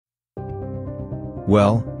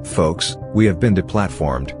Well, folks, we have been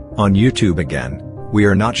deplatformed on YouTube again. We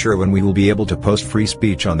are not sure when we will be able to post free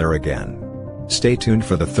speech on there again. Stay tuned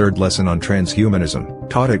for the third lesson on transhumanism,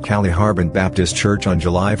 taught at Cali Harbin Baptist Church on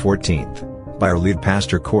July 14th, by our lead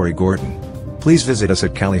pastor Corey Gordon. Please visit us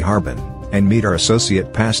at Cali Harbin, and meet our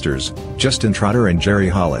associate pastors, Justin Trotter and Jerry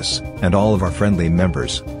Hollis, and all of our friendly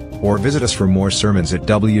members. Or visit us for more sermons at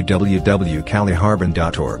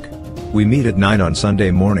www.caliharbin.org. We meet at 9 on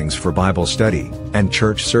Sunday mornings for Bible study, and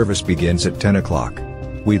church service begins at 10 o'clock.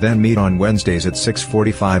 We then meet on Wednesdays at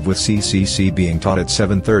 6:45 with CCC being taught at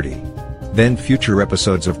 7:30. Then future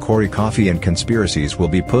episodes of Corey Coffee and Conspiracies will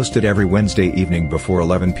be posted every Wednesday evening before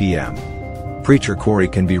 11 p.m. Preacher Corey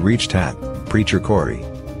can be reached at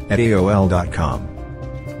preachercorey@aol.com.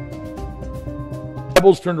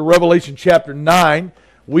 Bibles, turn to Revelation chapter 9.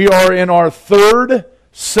 We are in our third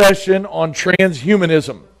session on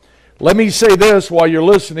transhumanism. Let me say this while you're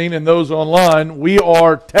listening and those online. We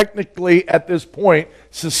are technically at this point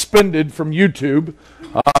suspended from YouTube.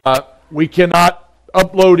 We cannot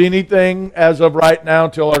upload anything as of right now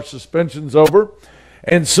until our suspension's over.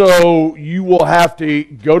 And so you will have to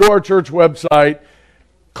go to our church website,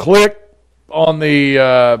 click on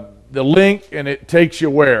the link, and it takes you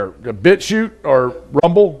where? A BitChute or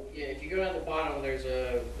Rumble? Yeah, if you go down the bottom, there's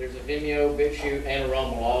a Vimeo, BitChute, and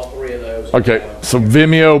Rumble, all three of those. Okay, so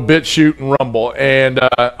Vimeo, BitChute, and Rumble. And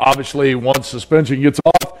obviously, once suspension gets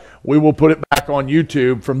off, we will put it back on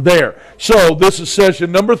YouTube from there. So this is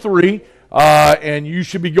session number 3, and you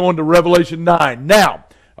should be going to Revelation 9. Now,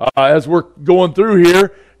 as we're going through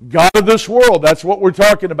here, God of this world, that's what we're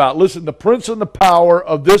talking about. Listen, the prince and the power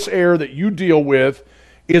of this air that you deal with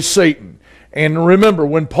is Satan. And remember,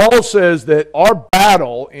 when Paul says that our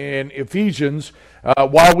battle in Ephesians,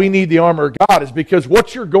 why we need the armor of God, is because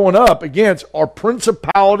what you're going up against are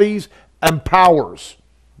principalities and powers,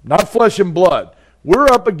 not flesh and blood. We're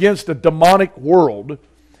up against a demonic world,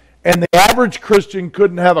 and the average Christian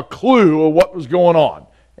couldn't have a clue of what was going on.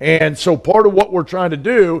 And so part of what we're trying to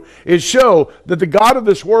do is show that the God of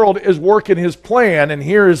this world is working his plan, and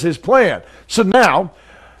here is his plan. So now,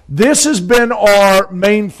 this has been our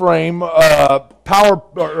mainframe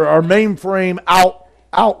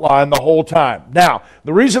outline the whole time. Now,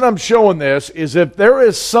 the reason I'm showing this is if there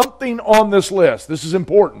is something on this list, this is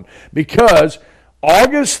important, because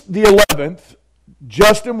August the 11th,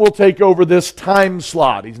 Justin will take over this time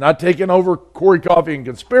slot. He's not taking over Corey Coffee and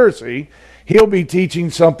Conspiracy. He'll be teaching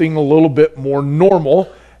something a little bit more normal.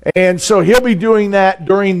 And so he'll be doing that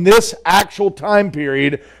during this actual time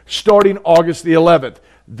period starting August the 11th.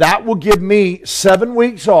 That will give me 7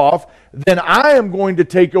 weeks off. Then I am going to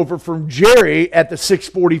take over from Jerry at the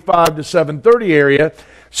 6:45 to 7:30 area.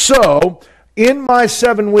 So in my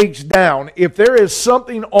 7 weeks down, if there is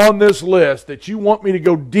something on this list that you want me to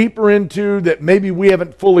go deeper into that maybe we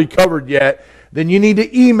haven't fully covered yet, then you need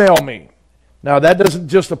to email me. Now, that doesn't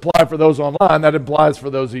just apply for those online. That applies for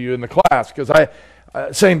those of you in the class, because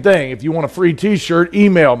same thing. If you want a free T-shirt,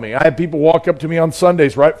 email me. I have people walk up to me on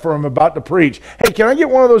Sundays right before I'm about to preach. Hey, can I get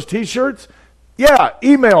one of those T-shirts? Yeah,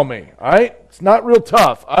 email me. All right? It's not real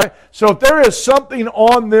tough. All right? So if there is something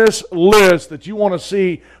on this list that you want to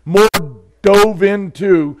see more dove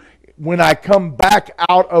into when I come back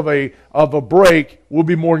out of a break, we'll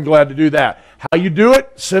be more than glad to do that. How you do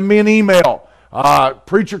it? Send me an email.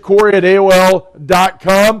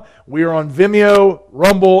 preachercorey@aol.com. We are on Vimeo,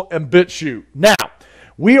 Rumble, and BitChute. Now,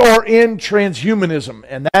 we are in transhumanism,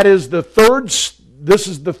 and that is the third. This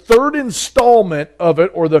is the third installment of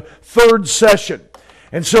it, or the third session.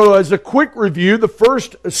 And so, as a quick review, the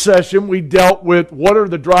first session we dealt with what are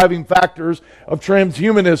the driving factors of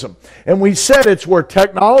transhumanism, and we said it's where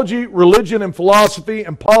technology, religion, and philosophy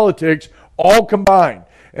and politics all combine.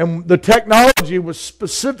 And the technology was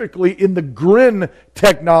specifically in the GRIN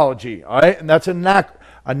technology, all right? And that's an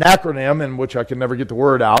acronym in which I can never get the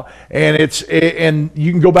word out. And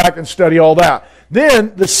you can go back and study all that.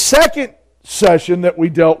 Then the second session that we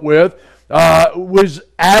dealt with was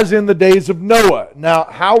as in the days of Noah. Now,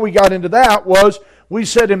 how we got into that was we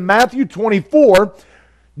said in Matthew 24,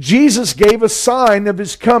 Jesus gave a sign of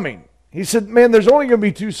his coming. He said, man, there's only going to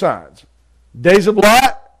be 2 signs. Days of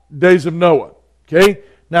Lot, days of Noah. Okay?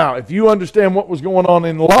 Now, if you understand what was going on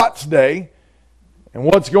in Lot's day and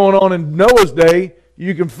what's going on in Noah's day,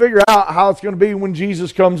 you can figure out how it's going to be when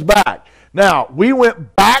Jesus comes back. Now, we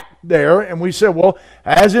went back there and we said, well,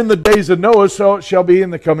 as in the days of Noah, so it shall be in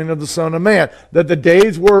the coming of the Son of Man. That the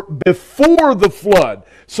days were before the flood.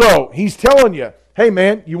 So, he's telling you, hey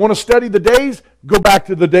man, you want to study the days? Go back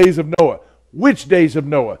to the days of Noah. Which days of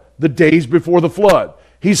Noah? The days before the flood.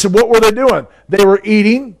 He said, what were they doing? They were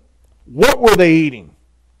eating. What were they eating?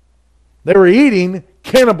 They were eating,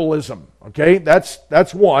 cannibalism. Okay,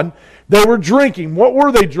 that's one. They were drinking. What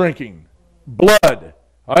were they drinking? Blood.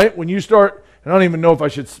 All right, when you start, and I don't even know if I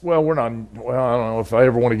should, well, I don't know if I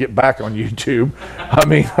ever want to get back on YouTube. I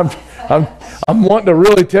mean, I'm wanting to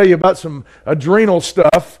really tell you about some adrenal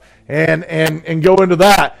stuff and go into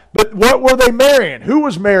that. But what were they marrying? Who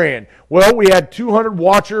was marrying? Well, we had 200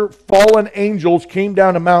 watcher fallen angels came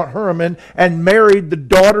down to Mount Hermon and married the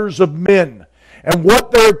daughters of men. And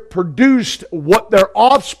what they produced, what their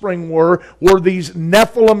offspring were these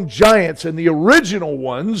Nephilim giants. And the original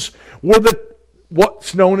ones were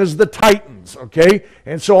what's known as the Titans, okay?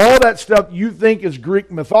 And so all that stuff you think is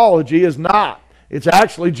Greek mythology is not. It's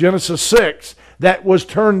actually Genesis 6 that was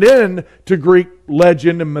turned into Greek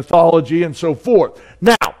legend and mythology and so forth.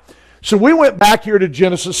 Now, so we went back here to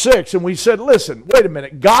Genesis 6 and we said, listen, wait a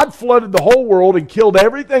minute. God flooded the whole world and killed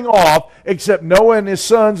everything off except Noah and his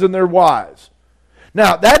sons and their wives.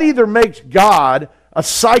 Now, that either makes God a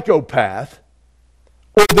psychopath,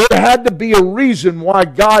 or there had to be a reason why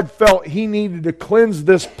God felt he needed to cleanse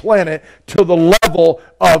this planet to the level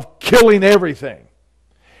of killing everything.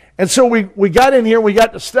 And so we got in here, we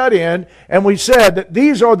got to studying, and we said that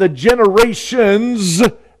these are the generations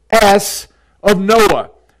S of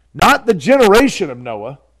Noah. Not the generation of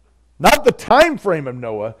Noah, not the time frame of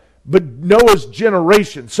Noah, but Noah's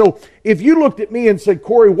generation. So if you looked at me and said,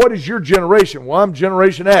 Corey, what is your generation? Well, I'm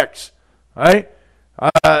Generation X, right?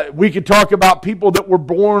 We could talk about people that were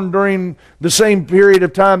born during the same period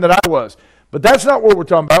of time that I was. But that's not what we're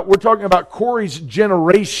talking about. We're talking about Corey's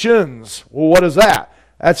generations. Well, what is that?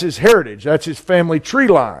 That's his heritage. That's his family tree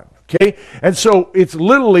line. Okay? And so it's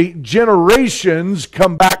literally generations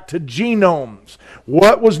come back to genomes.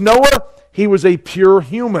 What was Noah? He was a pure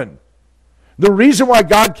human. The reason why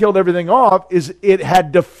God killed everything off is it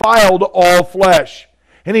had defiled all flesh.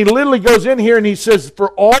 And he literally goes in here and he says,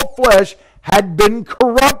 for all flesh had been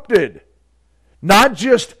corrupted. Not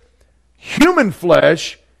just human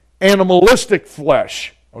flesh, animalistic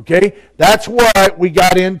flesh. Okay? That's why we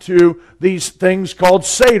got into these things called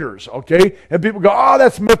satyrs. Okay? And people go, oh,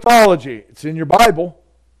 that's mythology. It's in your Bible.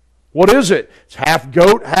 What is it? It's half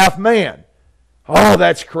goat, half man. Oh,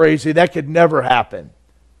 that's crazy. That could never happen.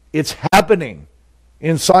 It's happening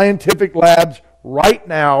in scientific labs right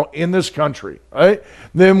now in this country. Right?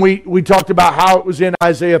 Then we talked about how it was in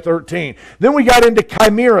Isaiah 13. Then we got into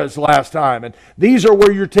chimeras last time. And these are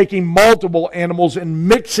where you're taking multiple animals and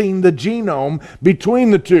mixing the genome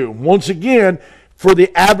between the two. Once again, for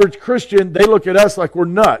the average Christian, they look at us like we're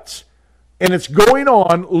nuts. And it's going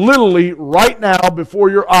on literally right now before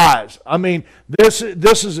your eyes. I mean, this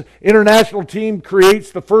is international team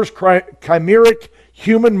creates the first chimeric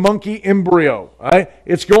human monkey embryo. Right?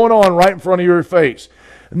 It's going on right in front of your face.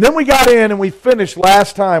 And then we got in and we finished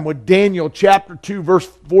last time with Daniel chapter 2 verse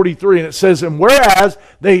 43. And it says, and whereas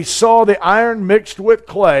they saw the iron mixed with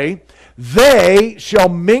clay, they shall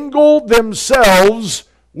mingle themselves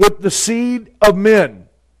with the seed of men.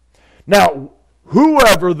 Now,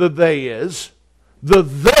 whoever the they is, the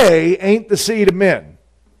they ain't the seed of men.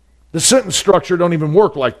 The sentence structure don't even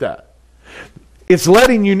work like that. It's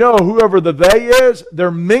letting you know whoever the they is,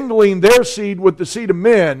 they're mingling their seed with the seed of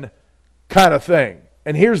men kind of thing.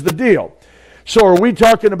 And here's the deal. So are we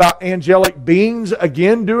talking about angelic beings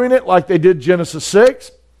again doing it like they did Genesis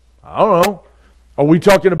 6? I don't know. Are we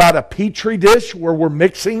talking about a petri dish where we're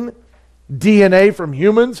mixing DNA from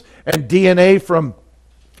humans and DNA from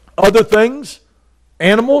other things,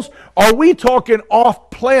 animals? Are we talking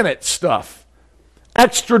off-planet stuff?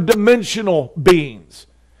 Extra-dimensional beings?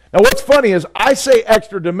 Now, what's funny is I say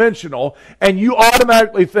extra-dimensional, and you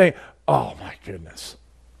automatically think, oh, my goodness.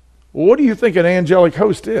 Well, what do you think an angelic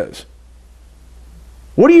host is?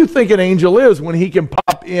 What do you think an angel is when he can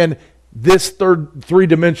pop in this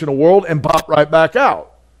three-dimensional world and pop right back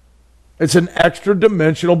out? It's an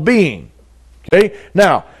extra-dimensional being. Okay?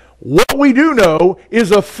 Now, what we do know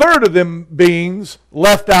is a third of them beings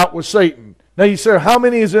left out with Satan. Now, you say, how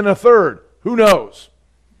many is in a third? Who knows?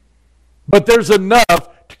 But there's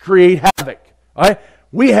enough to create havoc. Right?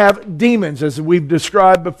 We have demons, as we've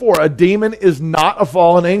described before. A demon is not a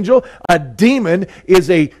fallen angel. A demon is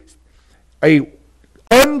a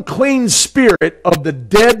unclean spirit of the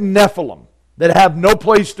dead Nephilim that have no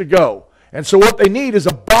place to go. And so what they need is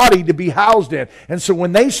a body to be housed in. And so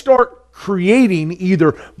when they start creating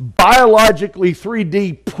either biologically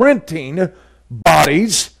 3D printing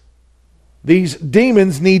bodies, these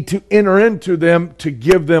demons need to enter into them to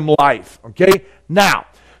give them life. Okay? Now,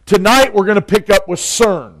 tonight we're going to pick up with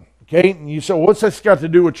CERN. Okay? And you say, well, what's this got to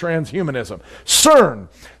do with transhumanism?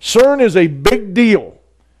 CERN is a big deal.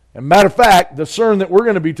 And matter of fact, the CERN that we're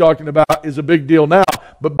going to be talking about is a big deal now,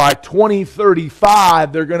 but by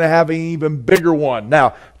 2035, they're going to have an even bigger one.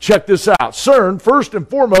 Now, check this out. CERN, first and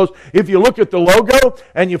foremost, if you look at the logo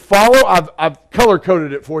and you follow, I've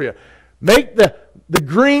color-coded it for you. Make the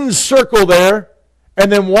green circle there,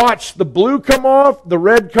 and then watch the blue come off, the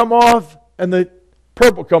red come off, and the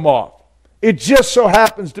purple come off. It just so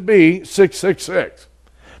happens to be 666.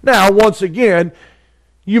 Now, once again,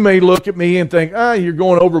 you may look at me and think, you're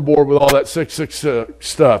going overboard with all that 666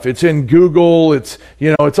 stuff. It's in Google. It's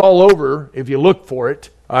all over if you look for it.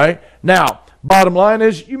 All right. Now, bottom line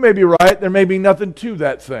is, you may be right. There may be nothing to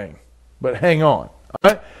that thing, but hang on.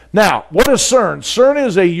 All right. Now, what is CERN? CERN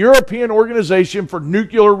is a European organization for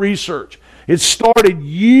nuclear research. It started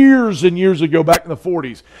years and years ago, back in the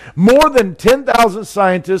 40s. More than 10,000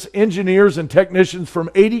 scientists, engineers, and technicians from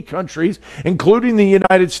 80 countries, including the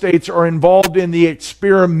United States, are involved in the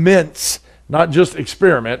experiments, not just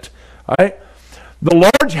experiment. All right? The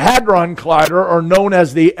Large Hadron Collider, or known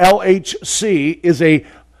as the LHC, is a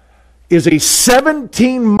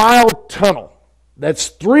 17-mile tunnel that's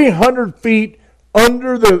 300 feet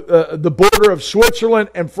under the border of Switzerland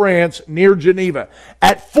and France near Geneva.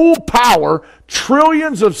 At full power,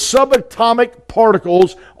 trillions of subatomic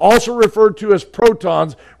particles, also referred to as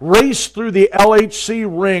protons, race through the LHC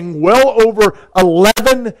ring well over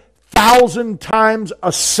 11,000 times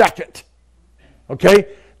a second. Okay?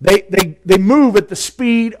 They move at the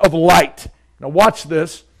speed of light. Now watch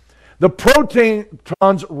this. The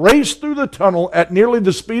protons race through the tunnel at nearly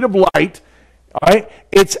the speed of light. All right,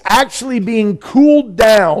 it's actually being cooled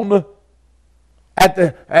down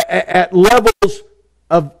at levels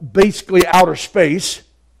of basically outer space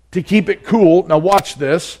to keep it cool. Now watch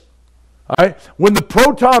this. All right, when the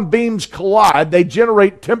proton beams collide, they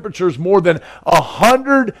generate temperatures more than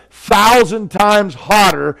 100,000 times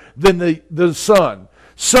hotter than the sun.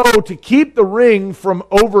 So to keep the ring from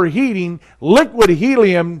overheating, liquid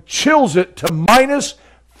helium chills it to minus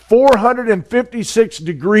 456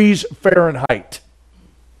 degrees Fahrenheit.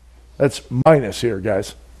 That's minus here,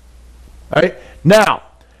 guys. All right? Now,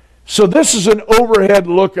 so this is an overhead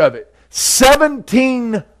look of it.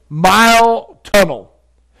 17-mile tunnel.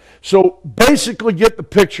 So basically get the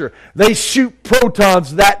picture. They shoot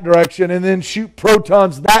protons that direction and then shoot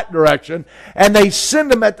protons that direction, and they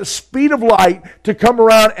send them at the speed of light to come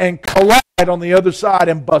around and collide on the other side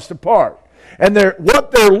and bust apart. And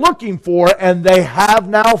what they're looking for, and they have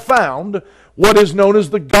now found, what is known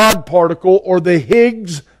as the God particle, or the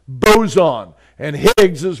Higgs boson. And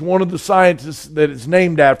Higgs is one of the scientists that it's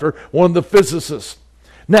named after, one of the physicists.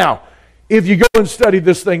 Now, if you go and study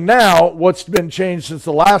this thing now, what's been changed since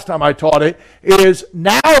the last time I taught it is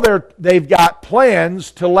now they've got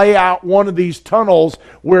plans to lay out one of these tunnels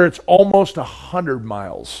where it's almost 100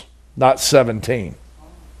 miles, not 17,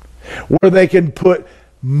 where they can put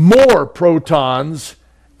more protons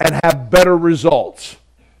and have better results.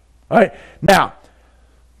 All right? Now,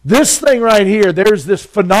 this thing right here, there's this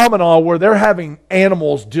phenomenon where they're having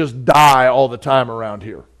animals just die all the time around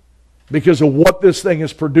here because of what this thing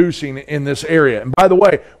is producing in this area. And by the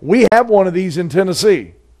way, we have one of these in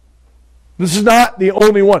Tennessee. This is not the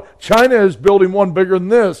only one. China is building one bigger than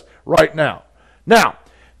this right now. Now,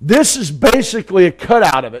 this is basically a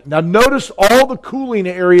cutout of it. Now notice all the cooling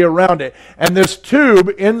area around it. And this tube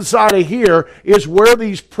inside of here is where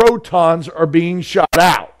these protons are being shot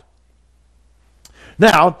out.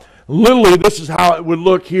 Now, literally, this is how it would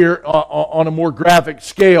look here on a more graphic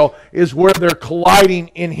scale, is where they're colliding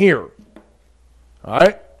in here. All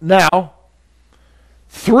right? Now,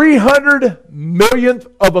 300 millionth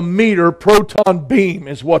of a meter proton beam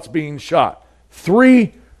is what's being shot.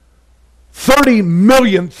 30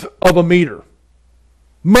 millionth of a meter,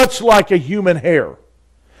 much like a human hair.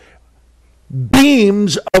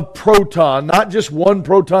 Beams of proton, not just one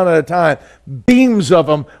proton at a time, beams of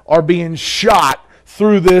them are being shot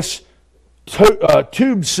through this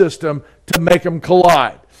tube system to make them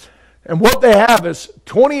collide. And what they have is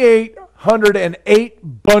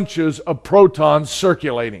 2,808 bunches of protons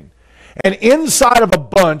circulating. And inside of a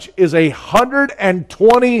bunch is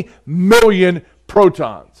 120 million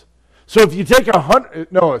protons. So if you take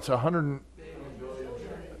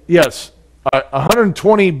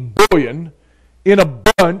 120 billion in a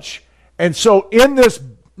bunch, and so in this,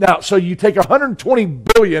 now, so you take 120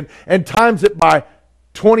 billion and times it by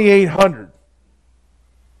 2,800.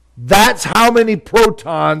 That's how many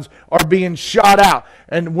protons are being shot out.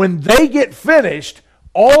 And when they get finished,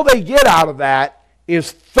 all they get out of that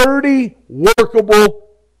is 30 workable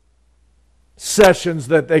sessions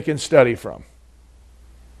that they can study from.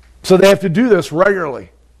 So they have to do this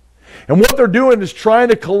regularly. And what they're doing is trying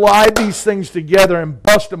to collide these things together and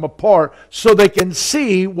bust them apart so they can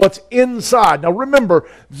see what's inside. Now remember,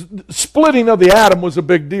 splitting of the atom was a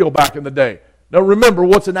big deal back in the day. Now remember,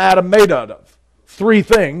 what's an atom made out of? 3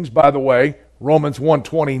 things, by the way. Romans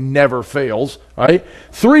 1:20 never fails, right?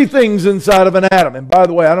 3 things inside of an atom. And by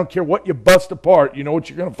the way, I don't care what you bust apart, you know what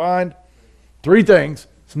you're going to find? 3 things.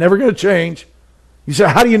 It's never going to change. You say,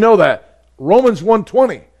 how do you know that? Romans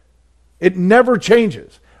 1:20. It never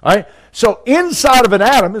changes. Right? So inside of an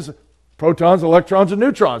atom is protons, electrons, and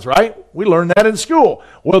neutrons, right? We learned that in school.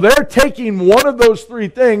 Well, they're taking one of those 3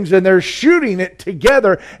 things and they're shooting it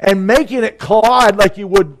together and making it collide like you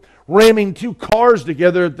would ramming 2 cars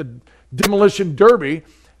together at the demolition derby,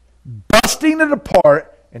 busting it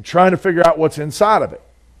apart and trying to figure out what's inside of it.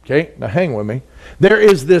 Okay, now hang with me. There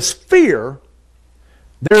is this fear,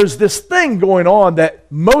 there's this thing going on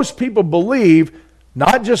that most people believe,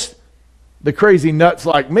 not just the crazy nuts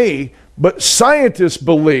like me, but scientists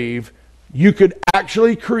believe you could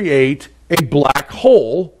actually create a black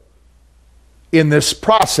hole in this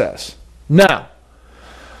process. Now,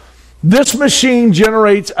 this machine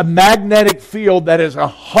generates a magnetic field that is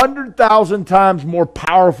 100,000 times more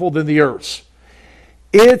powerful than the Earth's.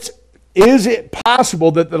 Is it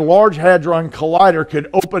possible that the Large Hadron Collider could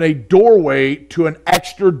open a doorway to an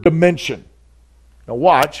extra dimension? Now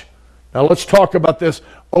watch. Now let's talk about this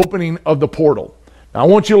opening of the portal. Now I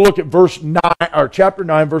want you to look at verse 9 or chapter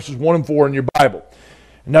 9 verses 1 and 4 in your Bible.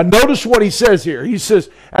 Now notice what he says here. He says,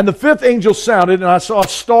 "And the 5th angel sounded, and I saw a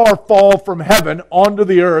star fall from heaven onto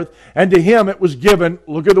the earth, and to him it was given,"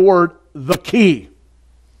 look at the word, "the key."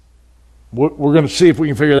 We're going to see if we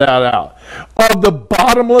can figure that out. "Of the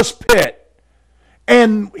bottomless pit.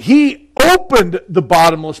 And he opened the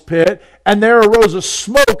bottomless pit, and there arose a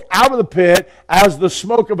smoke out of the pit as the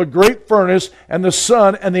smoke of a great furnace, and the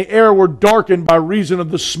sun and the air were darkened by reason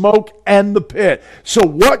of the smoke and the pit." So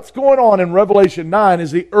what's going on in Revelation 9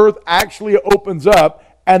 is the earth actually opens up,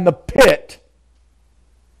 and the pit,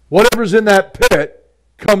 whatever's in that pit,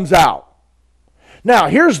 comes out. Now,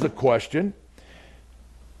 here's the question.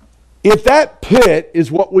 If that pit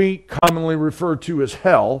is what we commonly refer to as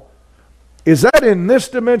hell, is that in this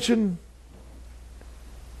dimension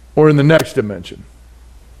or in the next dimension?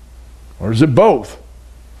 Or is it both?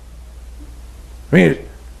 I mean,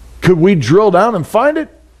 could we drill down and find it?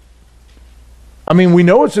 I mean, we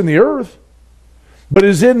know it's in the earth, but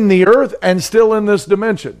is it in the earth and still in this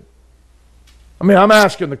dimension? I mean, I'm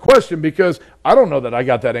asking the question because I don't know that I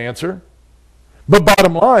got that answer. But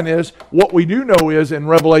bottom line is, what we do know is in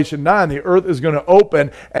Revelation 9, the earth is going to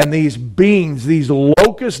open and these beings, these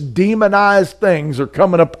locust demonized things are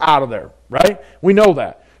coming up out of there, right? We know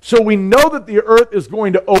that. So we know that the earth is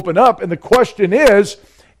going to open up, and the question is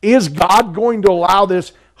God going to allow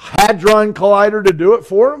this Hadron Collider to do it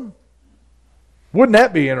for him? Wouldn't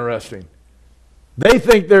that be interesting? They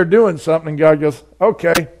think they're doing something, and God goes,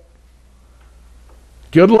 okay,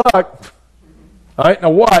 good luck. All right, now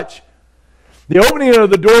watch. The opening of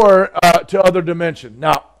the door to other dimension.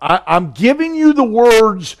 Now, I'm giving you the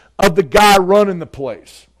words of the guy running the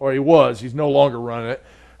place. Or he was. He's no longer running it.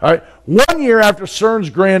 All right. 1 year after CERN's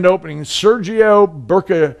grand opening, Sergio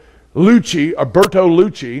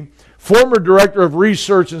Bertolucci, former director of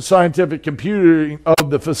research and scientific computing of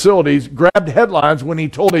the facilities, grabbed headlines when he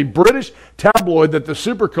told a British tabloid that the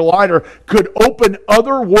super collider could open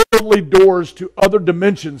otherworldly doors to other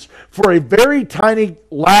dimensions for a very tiny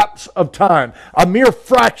lapse of time, a mere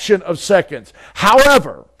fraction of seconds.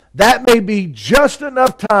 However, that may be just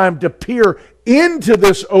enough time to peer into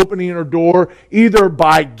this opening or door, either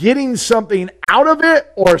by getting something out of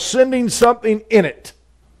it or sending something in it.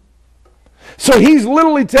 So he's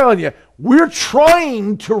literally telling you, we're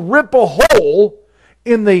trying to rip a hole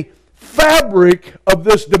in the fabric of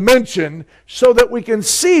this dimension so that we can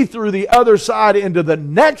see through the other side into the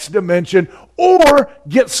next dimension or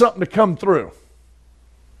get something to come through.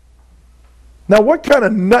 Now, what kind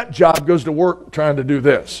of nut job goes to work trying to do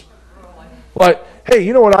this? Like, hey,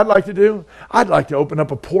 you know what I'd like to do? I'd like to open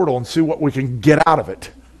up a portal and see what we can get out of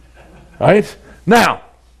it. Right? Now,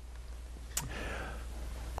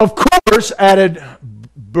 of course, added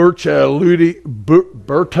Bertolucci,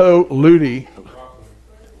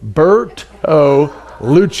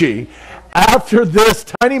 after this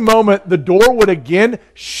tiny moment, the door would again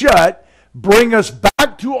shut, bring us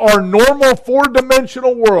back to our normal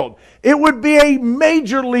 4-dimensional world. It would be a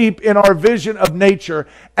major leap in our vision of nature,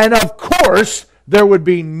 and of course, there would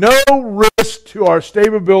be no risk to our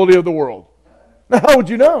stability of the world. Now, how would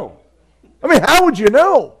you know? I mean, how would you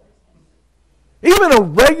know? Even a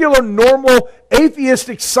regular, normal,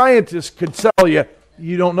 atheistic scientist could tell you,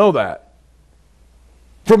 you don't know that.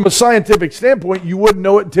 From a scientific standpoint, you wouldn't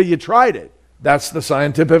know it until you tried it. That's the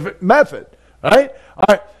scientific method, right? All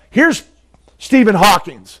right. Here's Stephen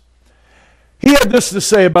Hawking. He had this to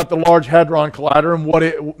say about the Large Hadron Collider and what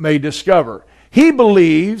it may discover. He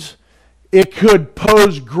believes it could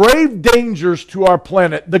pose grave dangers to our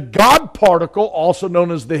planet. The God particle, also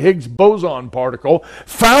known as the Higgs boson particle,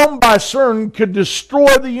 found by CERN could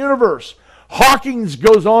destroy the universe. Hawking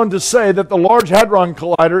goes on to say that the Large Hadron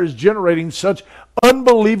Collider is generating such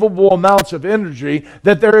unbelievable amounts of energy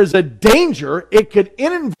that there is a danger it could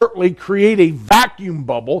inadvertently create a vacuum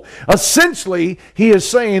bubble. Essentially, he is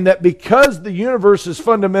saying that because the universe is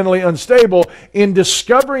fundamentally unstable, in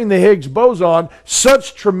discovering the Higgs boson,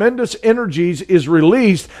 such tremendous energies is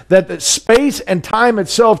released that the space and time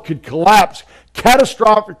itself could collapse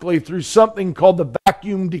catastrophically through something called the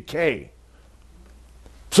vacuum decay.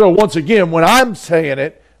 So once again, when I'm saying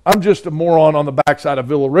it, I'm just a moron on the backside of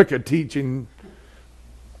Villa Rica teaching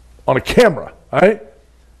on a camera, right?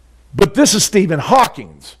 But this is Stephen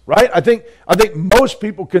Hawking's, right? I think most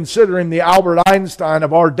people consider him the Albert Einstein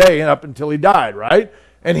of our day and up until he died, right?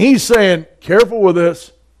 And he's saying, careful with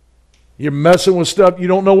this. You're messing with stuff you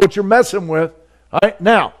don't know what you're messing with. All right?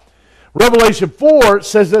 Now, Revelation 4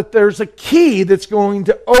 says that there's a key that's going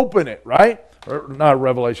to open it, right? Or not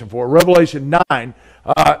Revelation 4, Revelation 9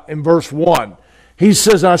 in verse 1. He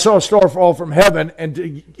says, I saw a star fall from heaven, and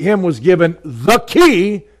to him was given the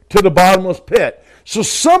key to the bottomless pit. So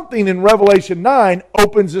something in Revelation 9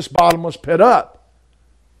 opens this bottomless pit up.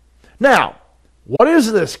 Now, what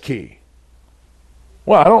is this key?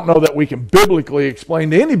 Well, I don't know that we can biblically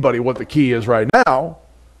explain to anybody what the key is right now.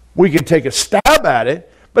 We can take a stab at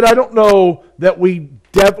it, but I don't know that we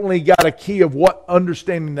definitely got a key of what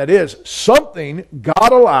understanding that is. Something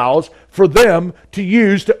God allows for them to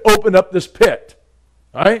use to open up this pit.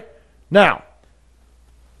 All right? Now,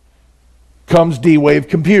 comes D-Wave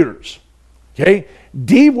computers. Okay?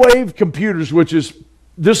 D-Wave computers, which is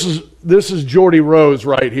this is Geordie Rose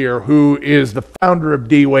right here, who is the founder of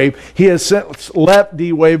D-Wave. He has since left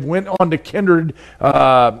D-Wave, went on to Kindred,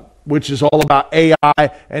 which is all about AI,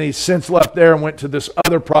 and he's since left there and went to this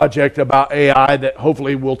other project about AI that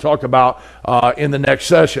hopefully we'll talk about in the next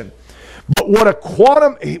session. But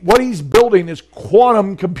what he's building is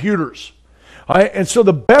quantum computers. All right? And so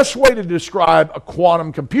the best way to describe a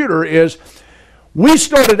quantum computer is, we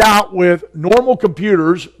started out with normal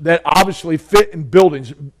computers that obviously fit in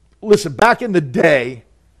buildings. Listen, back in the day,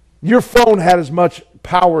 your phone had as much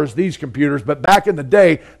power as these computers, but back in the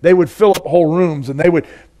day, they would fill up whole rooms and they would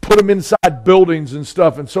put them inside buildings and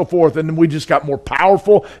stuff and so forth. And then we just got more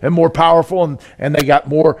powerful and they got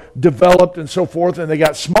more developed and so forth, and they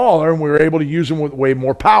got smaller and we were able to use them with way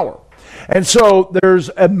more power. And so there's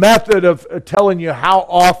a method of telling you how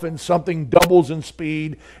often something doubles in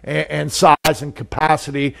speed and size and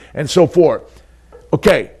capacity and so forth.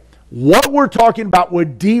 Okay, what we're talking about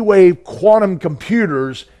with D-Wave quantum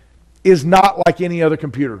computers is not like any other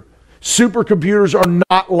computer. Supercomputers are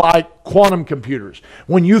not like quantum computers.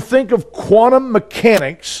 When you think of quantum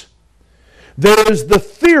mechanics, there is the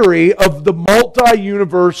theory of the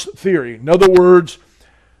multi-universe theory. In other words,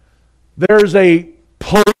 there's a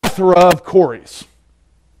plethora of Corys.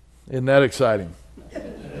 Isn't that exciting?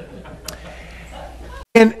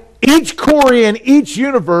 And each Cory in each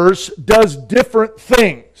universe does different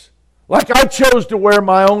things. Like I chose to wear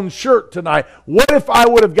my own shirt tonight. What if I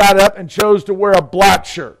would have got up and chose to wear a black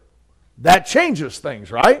shirt? That changes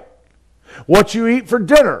things, right? What you eat for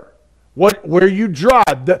dinner, where you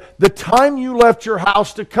drive, the time you left your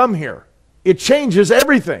house to come here, it changes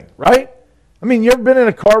everything, right? I mean, you ever been in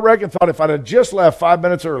a car wreck and thought, if I'd have just left 5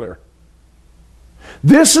 minutes earlier?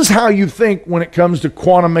 This is how you think when it comes to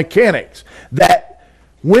quantum mechanics. That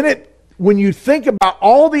when you think about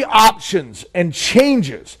all the options and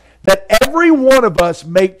changes, that every one of us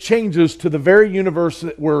make changes to the very universe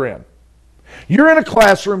that we're in. You're in a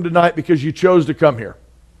classroom tonight because you chose to come here.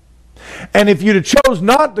 And if you'd have chose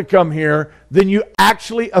not to come here, then you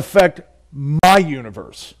actually affect my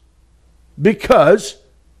universe. Because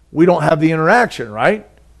we don't have the interaction, right?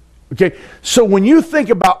 Okay, so when you think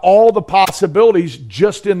about all the possibilities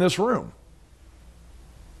just in this room,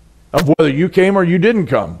 of whether you came or you didn't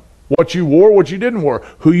come, what you wore, what you didn't wear,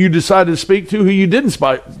 who you decided to speak to, who you didn't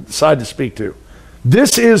decide to speak to.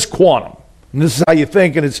 This is quantum. And this is how you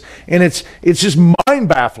think, and it's just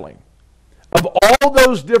mind-baffling. Of all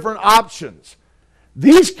those different options,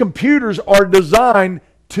 these computers are designed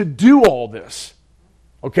to do all this.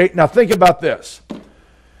 Okay, now think about this.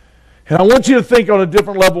 And I want you to think on a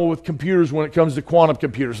different level with computers when it comes to quantum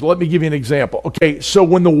computers. Let me give you an example. Okay, so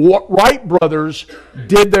when the Wright brothers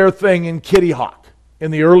did their thing in Kitty Hawk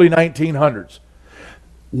in the early 1900s,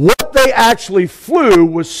 they actually flew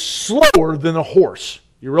was slower than a horse.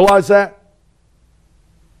 You realize that?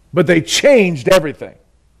 But they changed everything.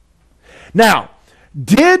 Now,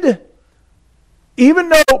 even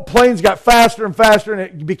though planes got faster and faster and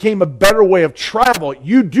it became a better way of travel,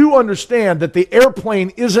 you do understand that the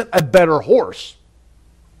airplane isn't a better horse.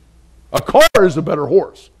 A car is a better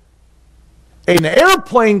horse. An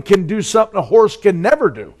airplane can do something a horse can never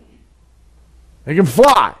do. It can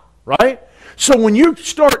fly, right? So when you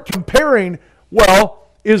start comparing, well,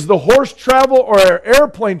 is the horse travel or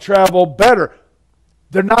airplane travel better?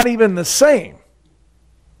 They're not even the same.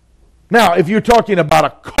 Now, if you're talking about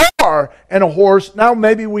a car and a horse, now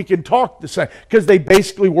maybe we can talk the same, because they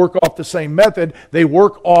basically work off the same method. They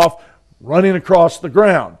work off running across the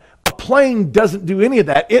ground. A plane doesn't do any of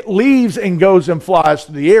that. It leaves and goes and flies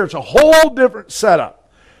through the air. It's a whole different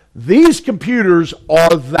setup. These computers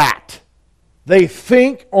are that. They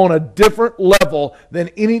think on a different level than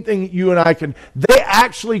anything you and I can. They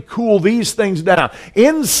actually cool these things down.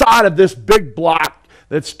 Inside of this big block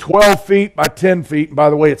that's 12 feet by 10 feet, and by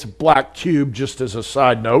the way, it's a black cube, just as a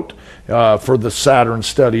side note for the Saturn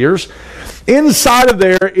studiers. Inside of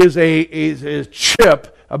there is a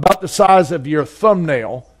chip about the size of your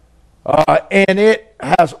thumbnail, and it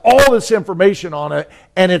has all this information on it,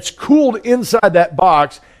 and it's cooled inside that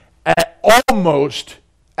box at almost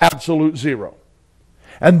absolute zero.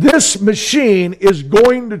 And this machine is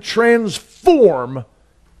going to transform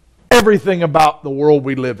everything about the world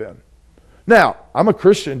we live in. Now, I'm a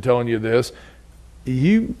Christian telling you this.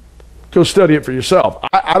 You go study it for yourself.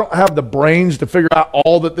 I don't have the brains to figure out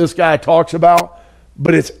all that this guy talks about,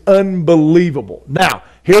 but it's unbelievable. Now,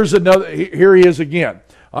 here he is again.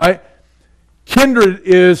 All right. Kindred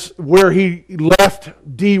is where he left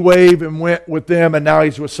D-Wave and went with them, and now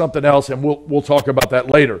he's with something else, and we'll talk about that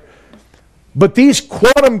later. But these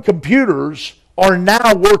quantum computers are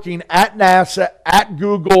now working at NASA, at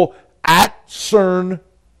Google, at CERN,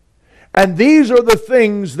 and these are the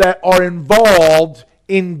things that are involved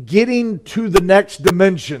in getting to the next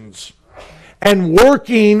dimensions and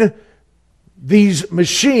working these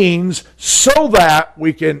machines so that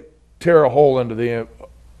we can tear a hole into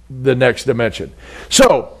the next dimension.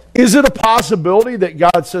 So, is it a possibility that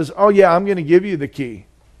God says, oh yeah, I'm going to give you the key?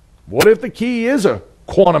 What if the key is a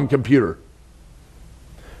quantum computer?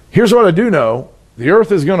 Here's what I do know. The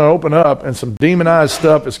earth is going to open up and some demonized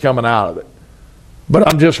stuff is coming out of it. But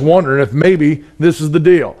I'm just wondering if maybe this is the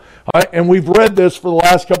deal. All right? And we've read this for the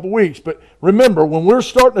last couple of weeks. But remember, when we're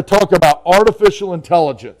starting to talk about artificial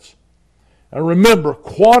intelligence, and remember,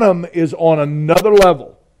 quantum is on another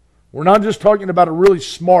level. We're not just talking about a really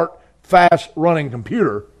smart, fast-running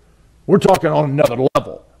computer. We're talking on another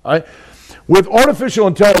level. All right? With artificial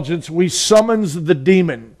intelligence, we summons the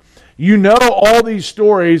demon. You know all these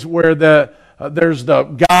stories where there's the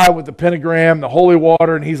guy with the pentagram, the holy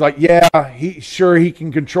water, and he's like, yeah, he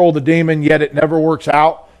can control the demon, yet it never works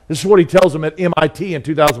out. This is what he tells them at MIT in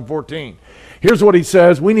 2014. Here's what he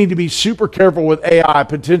says: we need to be super careful with AI,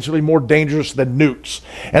 potentially more dangerous than nukes.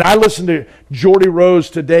 And I listened to Jordy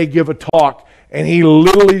Rose today give a talk, and he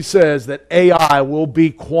literally says that AI will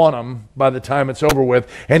be quantum by the time it's over with.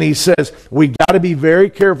 And he says we got to be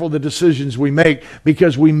very careful the decisions we make,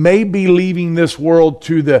 because we may be leaving this world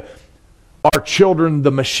to our children,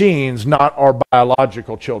 the machines, not our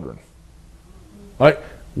biological children. Right?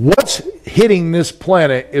 What's hitting this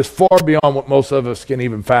planet is far beyond what most of us can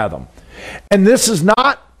even fathom. And this is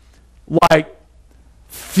not like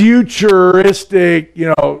futuristic,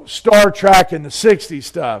 Star Trek in the 60s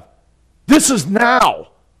stuff. This is now.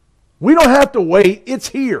 We don't have to wait. It's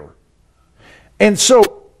here. And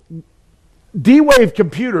so D-Wave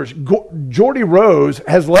computers, Jordy Rose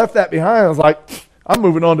has left that behind. I was like, I'm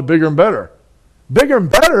moving on to bigger and better. Bigger and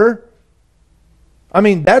better? I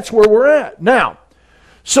mean, that's where we're at. Now,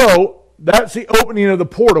 so that's the opening of the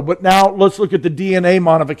portal. But now let's look at the DNA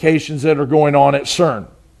modifications that are going on at CERN.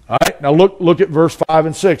 All right, now look at verse 5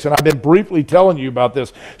 and 6, and I've been briefly telling you about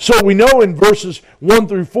this. So we know in verses 1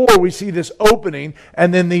 through 4, we see this opening,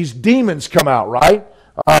 and then these demons come out, right?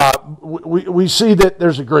 We see that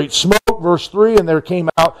there's a great smoke, verse 3, and there came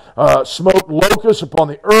out smoke locusts upon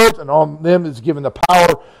the earth, and on them is given the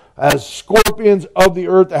power as scorpions of the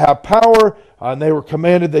earth to have power. And they were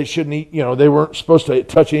commanded they shouldn't eat, they weren't supposed to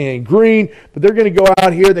touch anything green, but they're going to go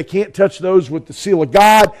out here. They can't touch those with the seal of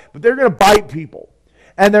God, but they're going to bite people.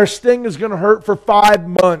 And their sting is going to hurt for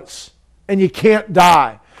 5 months, and you can't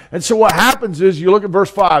die. And so what happens is, you look at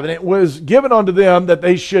verse 5, and it was given unto them that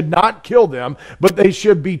they should not kill them, but they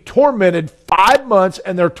should be tormented 5 months,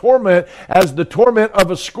 and their torment as the torment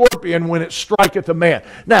of a scorpion when it striketh a man.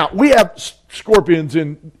 Now, we have scorpions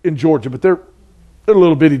in Georgia, but they're They're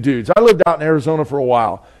little bitty dudes. I lived out in Arizona for a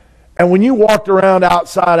while. And when you walked around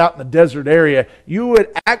outside out in the desert area, you would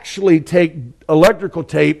actually take electrical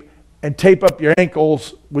tape and tape up your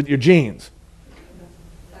ankles with your jeans.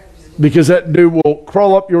 Because that dude will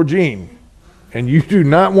crawl up your jean. And you do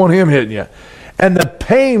not want him hitting you. And the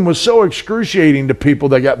pain was so excruciating to people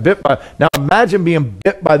that got bit by. Now imagine being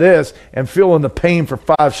bit by this and feeling the pain for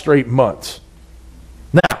 5 straight months.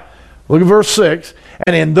 Now, look at verse 6.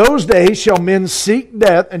 And in those days shall men seek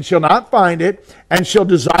death and shall not find it, and shall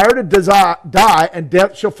desire to die, and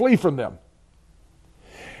death shall flee from them.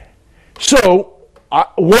 So,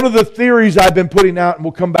 one of the theories I've been putting out, and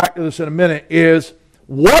we'll come back to this in a minute, is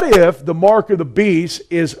what if the mark of the beast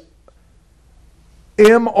is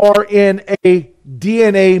mRNA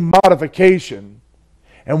DNA modification?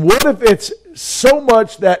 And what if it's so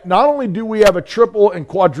much that not only do we have a triple and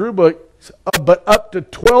quadruple, but up to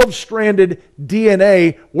 12-stranded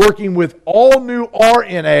DNA working with all new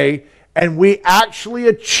RNA, and we actually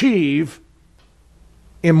achieve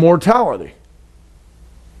immortality?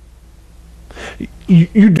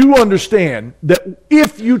 You do understand that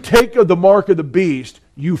if you take the mark of the beast,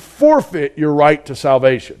 you forfeit your right to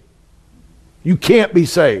salvation. You can't be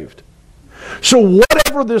saved. So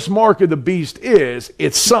whatever this mark of the beast is,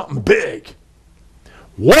 it's something big.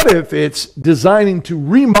 What if it's designing to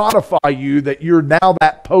remodify you that you're now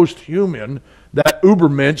that post-human, that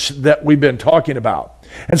Ubermensch that we've been talking about?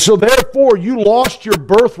 And so therefore you lost your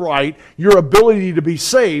birthright, your ability to be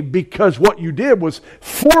saved, because what you did was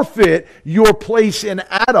forfeit your place in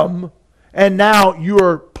Adam, and now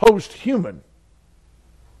you're post-human.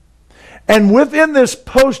 And within this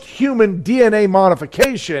post-human DNA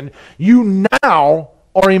modification, you now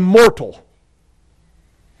are immortal.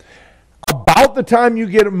 About the time you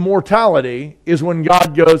get immortality is when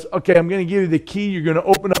God goes, okay, I'm going to give you the key. You're going to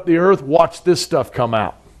open up the earth. Watch this stuff come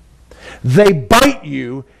out. They bite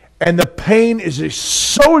you, and the pain is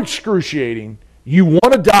so excruciating, you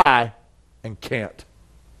want to die and can't.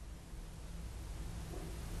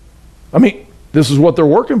 I mean, this is what they're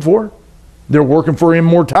working for. They're working for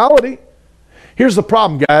immortality. Here's the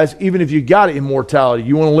problem, guys. Even if you got immortality,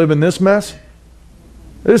 you want to live in this mess?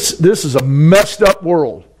 This is a messed up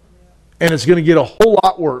world. And it's going to get a whole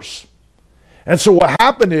lot worse. And so what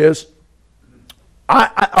happened is,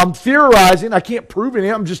 I'm theorizing, I can't prove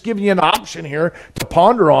anything, I'm just giving you an option here to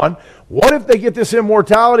ponder on. What if they get this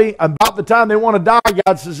immortality, about the time they want to die,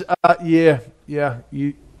 God says,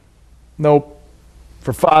 nope,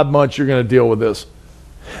 for 5 months you're going to deal with this.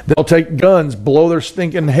 They'll take guns, blow their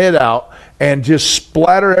stinking head out, and just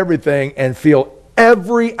splatter everything and feel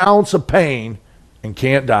every ounce of pain and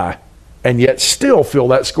can't die. And yet still feel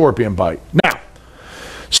that scorpion bite. Now,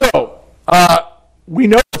 so we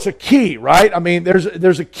know it's a key, right? I mean,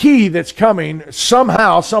 there's a key that's coming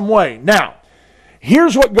somehow, some way. Now,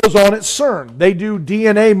 here's what goes on at CERN. They do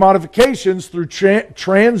DNA modifications through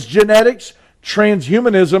transgenetics,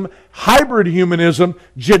 transhumanism, hybrid humanism,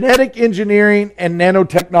 genetic engineering, and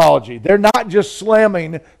nanotechnology. They're not just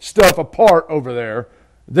slamming stuff apart over there.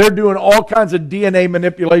 They're doing all kinds of DNA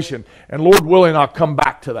manipulation. And Lord willing, I'll come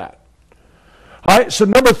back to that. All right, so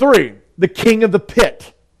number 3, the king of the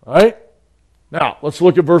pit. All right, now let's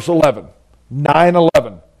look at verse 11,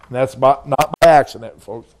 9:11. That's not by accident,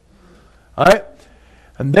 folks. All right,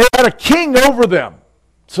 and they had a king over them.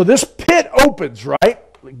 So this pit opens, right?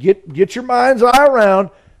 Get your mind's eye around.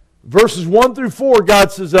 Verses 1 through 4,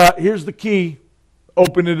 God says, here's the key,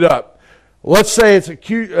 open it up. Let's say it's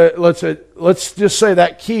let's just say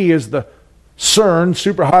that key is the CERN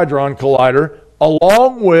Super Hadron Collider,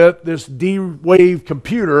 along with this D-Wave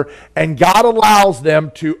computer, and God allows them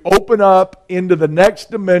to open up into the next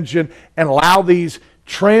dimension and allow these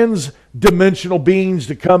trans-dimensional beings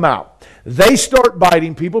to come out. They start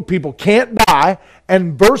biting people. People can't die.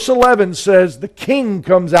 And verse 11 says the king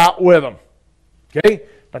comes out with them. Okay?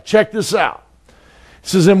 Now check this out. It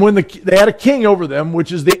says, and when they had a king over them,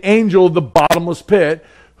 which is the angel of the bottomless pit,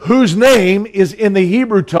 whose name is in the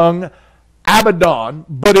Hebrew tongue Abaddon,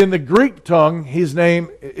 but in the Greek tongue, his name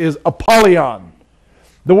is Apollyon.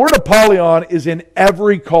 The word Apollyon is in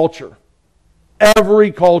every culture.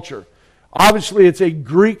 Every culture. Obviously, it's a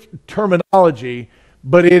Greek terminology,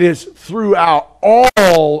 but it is throughout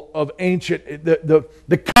all of ancient,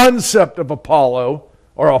 the concept of Apollo,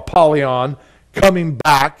 or Apollyon, coming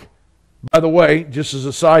back. By the way, just as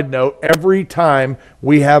a side note, every time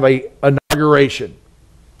we have an inauguration,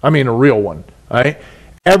 I mean a real one, all right?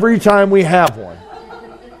 Every time we have one.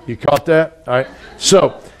 You caught that? All right.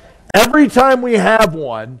 So, every time we have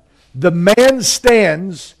one, the man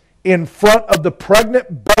stands in front of the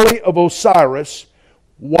pregnant belly of Osiris,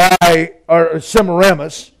 or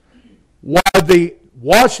Semiramis, while the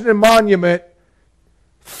Washington Monument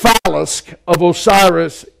phallus of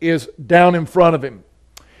Osiris is down in front of him.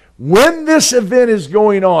 When this event is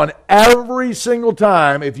going on, every single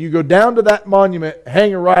time, if you go down to that monument,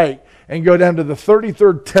 hang a right, and go down to the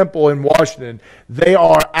 33rd Temple in Washington, they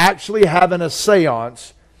are actually having a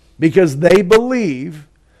seance because they believe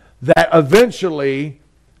that eventually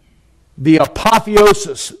the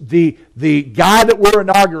apotheosis, the guy that we're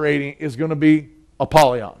inaugurating, is going to be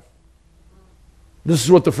Apollyon. This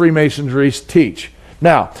is what the Freemasonry teach.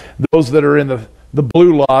 Now, those that are in the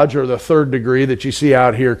Blue Lodge or the third degree that you see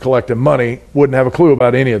out here collecting money wouldn't have a clue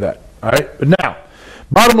about any of that. All right? But now,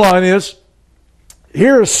 bottom line is,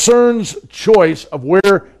 here is CERN's choice of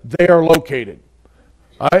where they are located.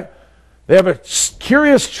 All right? They have a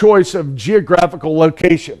curious choice of geographical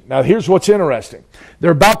location. Now, here's what's interesting.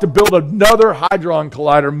 They're about to build another Hadron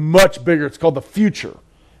Collider much bigger. It's called the Future.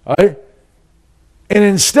 All right? And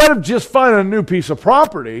instead of just finding a new piece of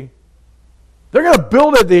property, they're going to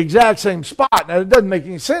build it at the exact same spot. Now, it doesn't make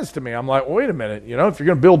any sense to me. I'm like, well, wait a minute. You know, if you're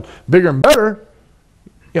going to build bigger and better,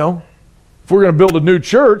 you know, if we're going to build a new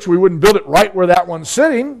church, we wouldn't build it right where that one's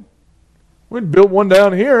sitting. We'd build one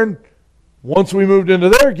down here, and once we moved into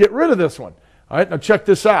there, get rid of this one. All right, now check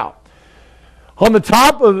this out. On the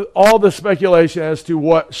top of all the speculation as to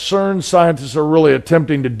what CERN scientists are really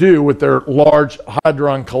attempting to do with their large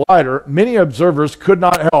Hadron Collider, many observers could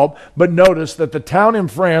not help but notice that the town in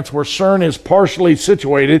France where CERN is partially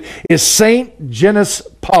situated is Saint Genus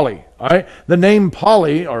Pauli. All right? The name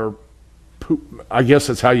Pauli, or I guess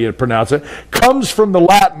that's how you pronounce it, comes from the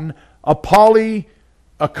Latin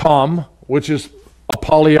Apolliacum, which is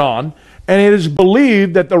Apollyon, and it is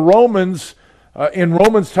believed that the Romans, in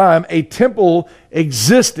Romans' time, a temple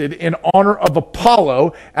existed in honor of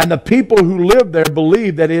Apollo, and the people who lived there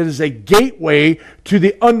believed that it is a gateway to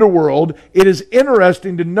the underworld. It is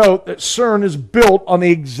interesting to note that CERN is built on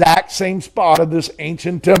the exact same spot of this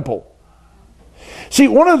ancient temple. See,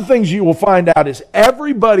 one of the things you will find out is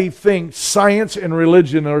everybody thinks science and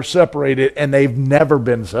religion are separated, and they've never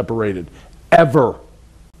been separated, ever.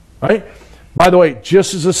 Right? By the way,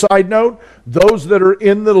 just as a side note, those that are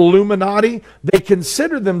in the Illuminati, they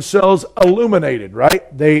consider themselves illuminated,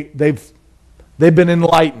 right? They've been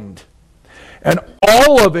enlightened. And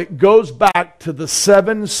all of it goes back to the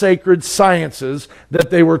 7 sacred sciences that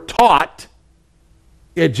they were taught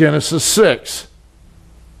at Genesis 6.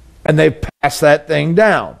 And they've passed that thing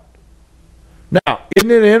down. Now,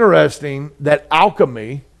 isn't it interesting that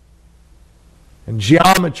alchemy and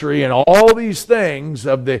geometry and all these things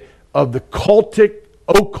of the cultic,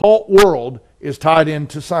 occult world is tied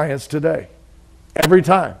into science today. Every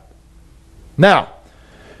time. Now,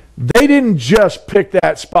 they didn't just pick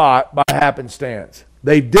that spot by happenstance.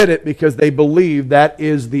 They did it because they believe that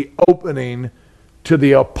is the opening to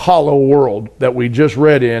the Apollo world that we just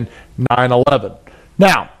read in 9/11.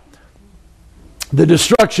 Now, the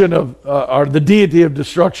destruction of, or the deity of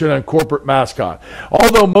destruction and corporate mascot.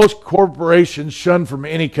 Although most corporations shun from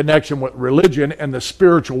any connection with religion and the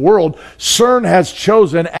spiritual world, CERN has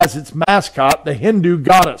chosen as its mascot the Hindu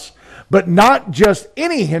goddess. But not just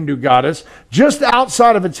any Hindu goddess. Just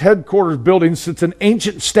outside of its headquarters building sits an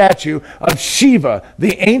ancient statue of Shiva,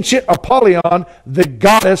 the ancient Apollyon, the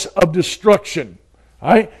goddess of destruction. All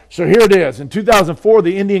right, so here it is. In 2004,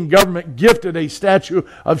 the Indian government gifted a statue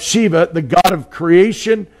of Shiva, the god of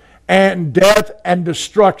creation and death and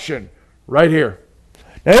destruction, right here.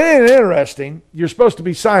 Now, isn't it interesting? You're supposed to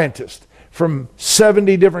be scientists from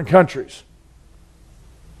 70 different countries.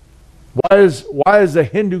 Why is a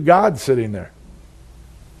Hindu god sitting there?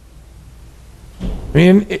 I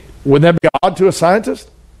mean, would that be odd to a scientist?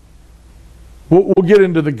 We'll get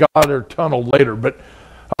into the Goddard Tunnel later, but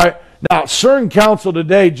all right. Now, CERN Council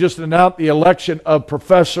today just announced the election of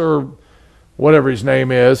Professor, whatever his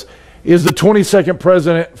name is the 22nd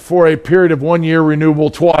president for a period of 1 year, renewable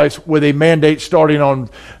twice, with a mandate starting on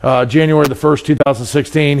January the 1st,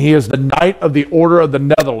 2016. He is the Knight of the Order of the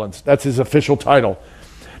Netherlands. That's his official title.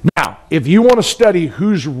 Now, if you want to study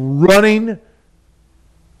who's running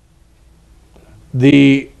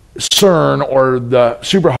the CERN or the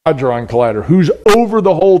Super Hadron Collider, who's over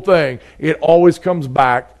the whole thing, it always comes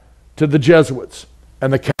back to the Jesuits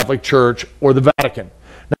and the Catholic Church or the Vatican.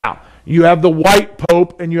 Now, you have the white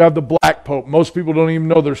pope and you have the black pope. Most people don't even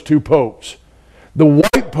know there's 2 popes. The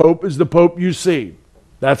white pope is the pope you see.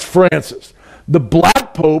 That's Francis. The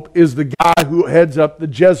black pope is the guy who heads up the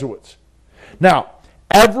Jesuits. Now,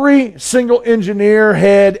 every single engineer,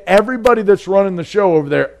 head, everybody that's running the show over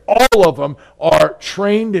there, all of them are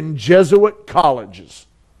trained in Jesuit colleges.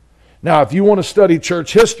 Now, if you want to study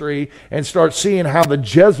church history and start seeing how the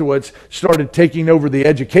Jesuits started taking over the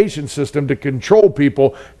education system to control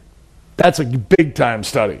people, that's a big time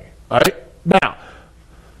study. All right? Now,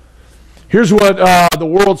 here's what the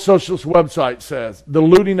World Socialist website says. The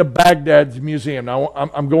looting of Baghdad's museum. Now,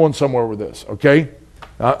 I'm going somewhere with this, okay?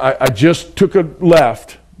 I just took a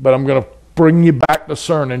left, but I'm going to bring you back to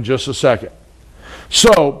CERN in just a second.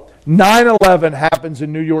 So, 9/11 happens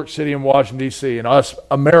in New York City and Washington, D.C., and us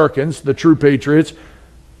Americans, the true patriots,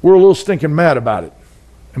 we're a little stinking mad about it.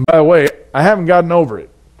 And by the way, I haven't gotten over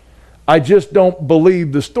it. I just don't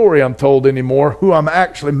believe the story I'm told anymore. Who I'm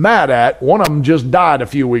actually mad at, one of them just died a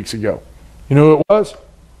few weeks ago. You know who it was?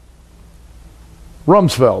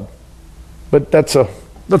 Rumsfeld. But that's a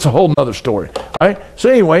whole nother story. All right? So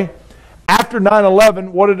anyway, after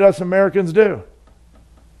 9/11, what did us Americans do?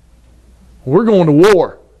 We're going to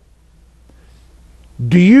war.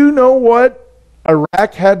 Do you know what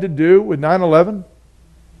Iraq had to do with 9/11?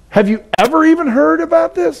 Have you ever even heard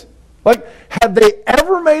about this? Like, had they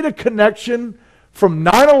ever made a connection from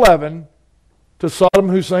 9/11 to Saddam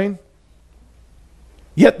Hussein?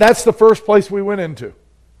 Yet that's the first place we went into.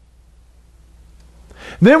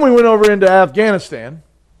 Then we went over into Afghanistan,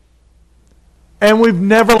 and we've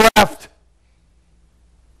never left.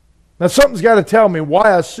 Now, something's got to tell me why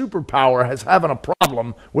a superpower is having a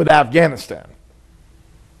problem with Afghanistan.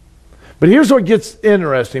 But here's what gets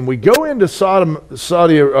interesting. We go into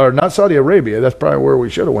Saudi Arabia. That's probably where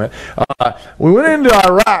we should have went. We went into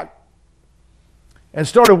Iraq and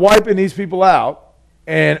started wiping these people out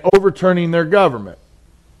and overturning their government.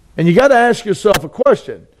 And you got to ask yourself a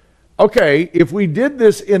question. Okay, if we did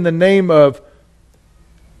this in the name of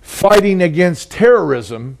fighting against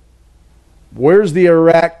terrorism, where's the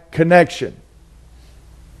Iraq connection?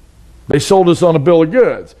 They sold us on a bill of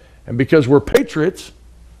goods. And because we're patriots,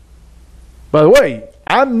 by the way,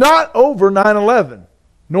 I'm not over 9/11,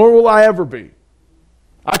 nor will I ever be.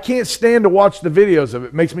 I can't stand to watch the videos of it.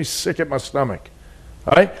 It makes me sick at my stomach.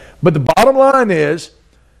 All right? But the bottom line is,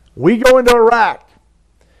 we go into Iraq.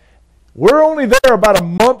 We're only there about a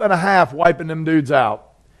month and a half wiping them dudes out.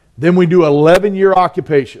 Then we do 11-year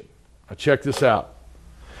occupation. Now check this out.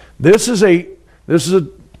 This is a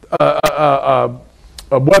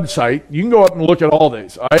website. You can go up and look at all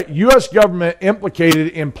these. All right? U.S. government implicated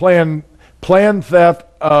in planned theft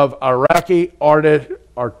of Iraqi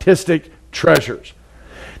artistic treasures.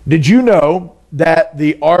 Did you know that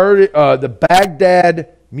the Baghdad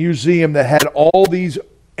museum that had all these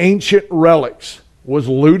ancient relics was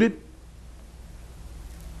looted?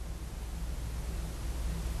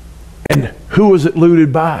 And who was it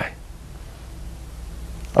looted by?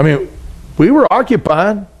 I mean, we were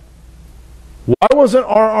occupying. Why wasn't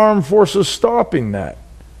our armed forces stopping that?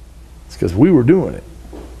 It's because we were doing it.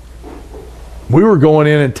 We were going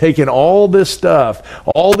in and taking all this stuff,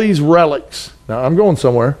 all these relics. Now, I'm going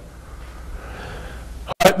somewhere.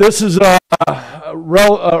 This is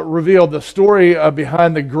revealed the story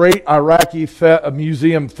behind the great Iraqi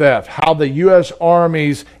museum theft, how the U.S.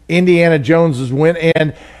 Army's Indiana Joneses went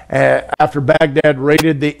in after Baghdad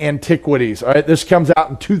raided the antiquities. All right, this comes out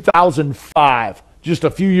in 2005, just a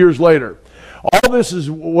few years later. All this is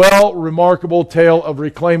remarkable tale of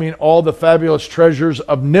reclaiming all the fabulous treasures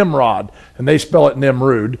of Nimrod, and they spell it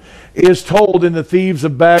Nimrud, is told in The Thieves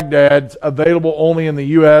of Baghdad, available only in the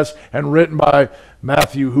U.S. and written by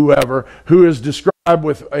Matthew whoever, who is described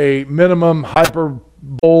with a minimum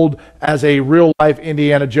hyperbold as a real-life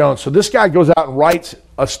Indiana Jones. So this guy goes out and writes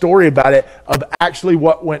a story about it, of actually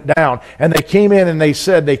what went down. And they came in and they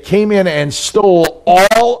said they came in and stole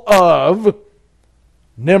all of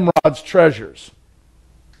Nimrod's treasures.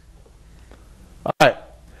 All right.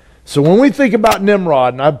 So when we think about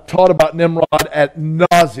Nimrod, and I've taught about Nimrod ad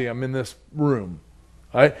nauseum in this room.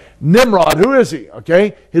 All right. Nimrod, who is he?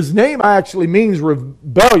 Okay. His name actually means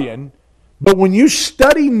rebellion, but when you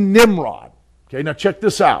study Nimrod, okay, now check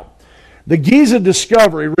this out. The Giza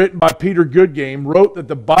Discovery, written by Peter Goodgame, wrote that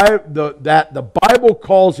the Bible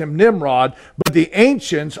calls him Nimrod, but the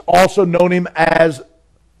ancients also known him as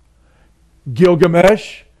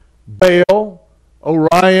Gilgamesh, Baal,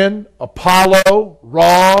 Orion, Apollo,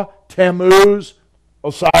 Ra, Tammuz,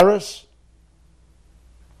 Osiris.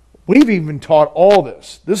 We've even taught all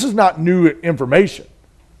this. This is not new information.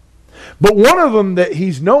 But one of them that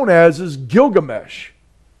he's known as is Gilgamesh,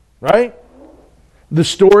 right? The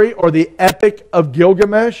story or the epic of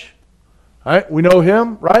Gilgamesh. All right, we know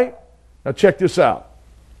him, right? Now check this out.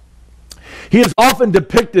 He is often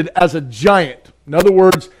depicted as a giant. In other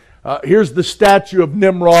words, here's the statue of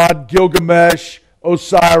Nimrod, Gilgamesh,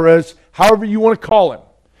 Osiris, however you want to call him.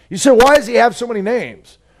 You say, why does he have so many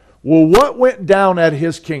names? Well, what went down at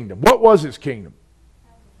his kingdom? What was his kingdom?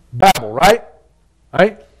 Babel, right?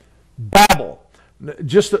 Right? Babel.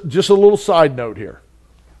 Just a little side note here.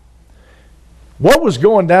 What was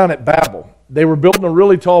going down at Babel? They were building a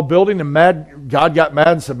really tall building, and God got mad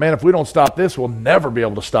and said, man, if we don't stop this, we'll never be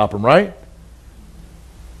able to stop them, right?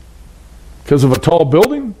 Because of a tall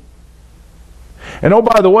building? And oh,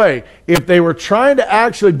 by the way, if they were trying to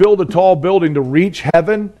actually build a tall building to reach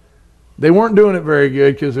heaven, they weren't doing it very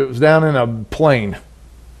good because it was down in a plain,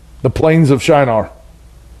 the plains of Shinar.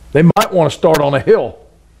 They might want to start on a hill.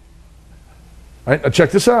 All right, now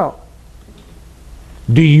check this out.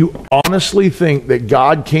 Do you honestly think that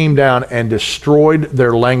God came down and destroyed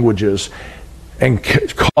their languages and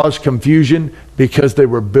caused confusion because they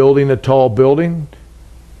were building a tall building?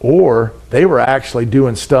 Or they were actually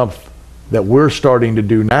doing stuff that we're starting to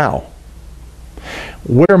do now?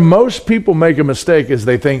 Where most people make a mistake is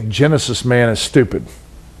they think Genesis man is stupid.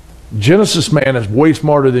 Genesis man is way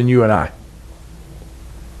smarter than you and I.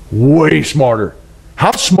 Way smarter.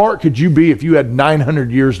 How smart could you be if you had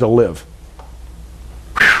 900 years to live?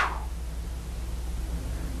 Whew.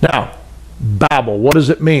 Now, Babel, what does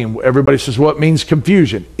it mean? Everybody says, well, it means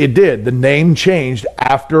confusion. It did. The name changed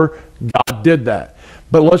after God did that.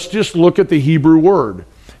 But let's just look at the Hebrew word.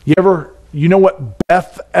 You know what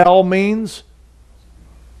Bethel means?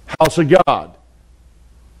 House of God.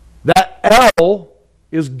 That El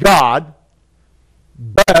is God.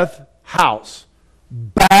 Beth, house.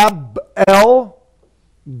 Babel,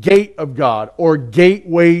 gate of God, or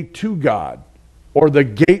gateway to God, or the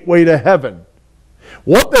gateway to heaven.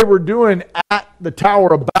 What they were doing at the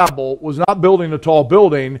Tower of Babel was not building a tall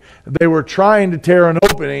building. They were trying to tear an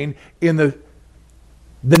opening in the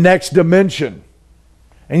next dimension.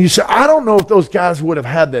 And you say, I don't know if those guys would have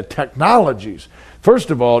had the technologies.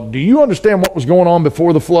 First of all, do you understand what was going on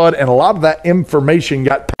before the flood? And a lot of that information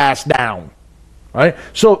got passed down. Right?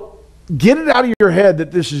 So get it out of your head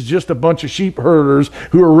that this is just a bunch of sheep herders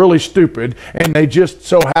who are really stupid and they just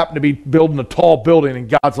so happen to be building a tall building and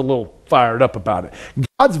God's a little fired up about it.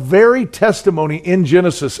 God's very testimony in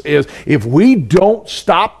Genesis is if we don't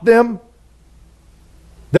stop them,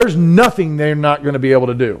 there's nothing they're not going to be able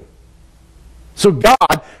to do. So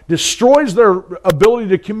God destroys their ability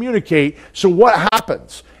to communicate. So what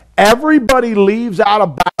happens? Everybody leaves out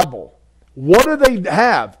of Babel. What do they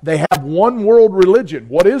have? They have one world religion.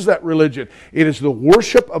 What is that religion? It is the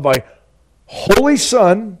worship of a holy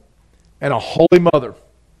son and a holy mother.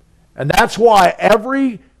 And that's why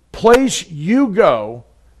every place you go,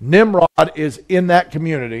 Nimrod is in that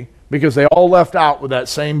community because they all left out with that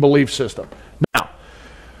same belief system. Now,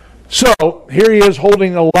 so here he is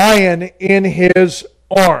holding a lion in his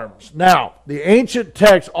arms. Now, the ancient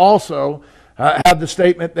texts also have the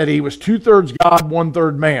statement that he was 2/3 God,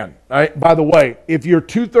 1/3 man. Right? By the way, if you're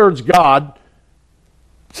 2/3 God,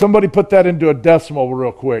 somebody put that into a decimal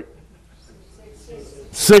real quick.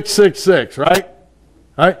 666, right?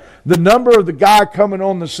 Right? The number of the guy coming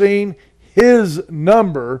on the scene, his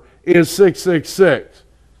number is 666.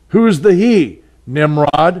 Who's the he?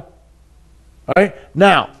 Nimrod. Right?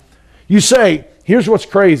 Now, you say, here's what's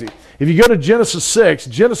crazy. If you go to Genesis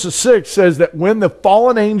 6 says that when the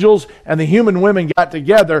fallen angels and the human women got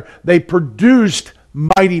together, they produced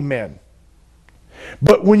mighty men.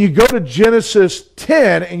 But when you go to Genesis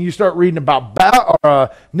 10 and you start reading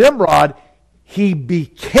about Nimrod, he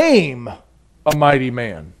became a mighty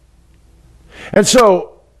man. And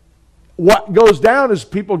so what goes down is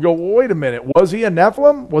people go, well, wait a minute, was he a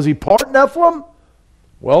Nephilim? Was he part Nephilim?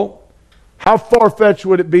 Well, how far-fetched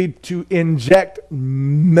would it be to inject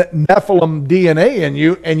Nephilim DNA in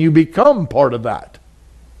you and you become part of that?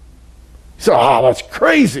 So, that's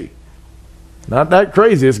crazy. Not that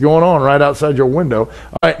crazy. It's going on right outside your window.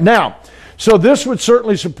 All right, now, so this would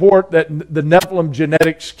certainly support that the Nephilim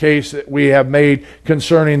genetics case that we have made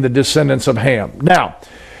concerning the descendants of Ham. Now,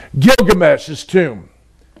 Gilgamesh's tomb.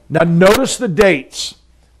 Now, notice the dates.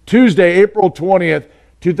 Tuesday, April 20th,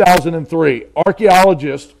 2003.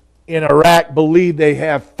 Archaeologists in Iraq believe they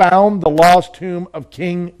have found the lost tomb of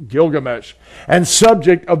King Gilgamesh and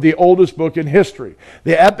subject of the oldest book in history.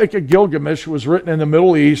 The Epic of Gilgamesh was written in the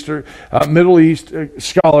Middle East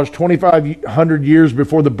scholars 2,500 years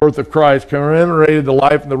before the birth of Christ, commemorated the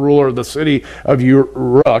life and the ruler of the city of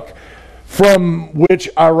Uruk, from which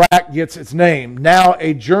Iraq gets its name. Now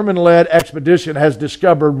a German-led expedition has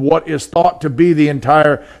discovered what is thought to be the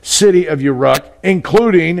entire city of Uruk,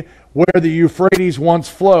 including where the Euphrates once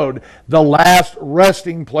flowed, the last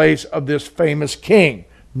resting place of this famous king.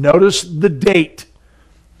 Notice the date.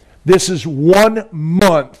 This is 1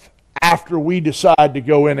 month after we decide to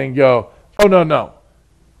go in and go, oh, no.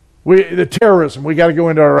 The terrorism, we got to go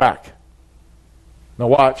into Iraq. Now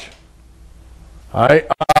watch. All right,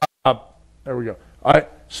 there we go. All right,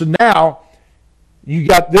 so now you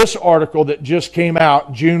got this article that just came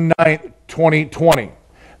out June 9th, 2020.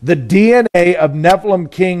 The DNA of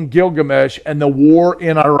Nephilim King Gilgamesh and the war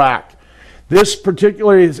in Iraq. This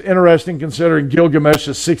particularly is interesting considering Gilgamesh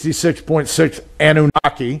is 66.6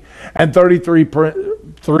 Anunnaki and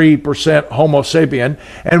 33% Homo sapien,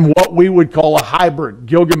 and what we would call a hybrid.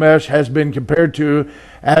 Gilgamesh has been compared to,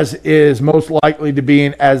 as is most likely to be,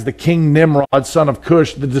 as the King Nimrod, son of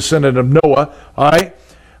Cush, the descendant of Noah. All right.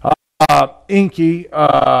 Enki,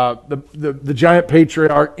 the giant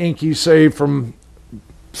patriarch, Enki saved from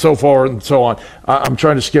so far and so on. I'm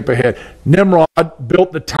trying to skip ahead. Nimrod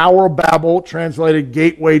built the Tower of Babel, translated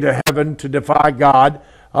gateway to heaven, to defy God.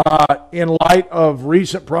 In light of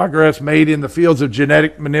recent progress made in the fields of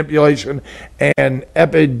genetic manipulation and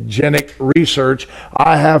epigenetic research,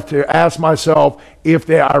 I have to ask myself if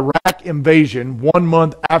the Iraq invasion, 1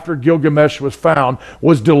 month after Gilgamesh was found,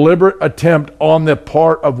 was deliberate attempt on the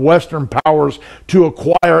part of Western powers to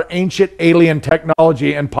acquire ancient alien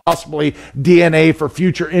technology and possibly DNA for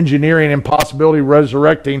future engineering and possibility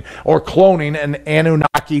resurrecting or cloning an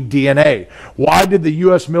Anunnaki DNA. Why did the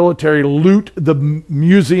U.S. military loot the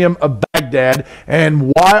Museum of Baghdad,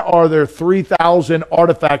 and why are there 3,000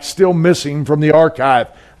 artifacts still missing from the archive?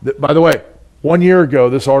 By the way, 1 year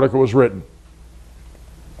ago this article was written.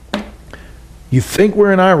 You think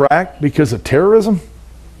we're in Iraq because of terrorism?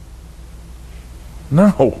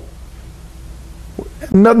 No.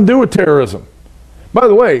 Nothing to do with terrorism. By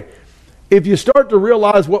the way, if you start to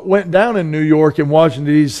realize what went down in New York and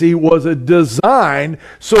Washington, D.C. was a design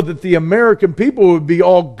so that the American people would be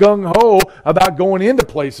all gung-ho about going into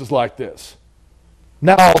places like this.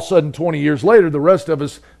 Now, all of a sudden, 20 years later, the rest of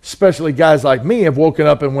us, especially guys like me, have woken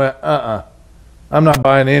up and went, I'm not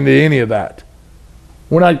buying into any of that.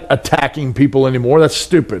 We're not attacking people anymore. That's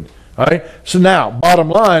stupid. All right? So now, bottom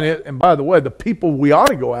line, and by the way, the people we ought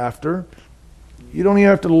to go after, you don't even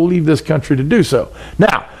have to leave this country to do so.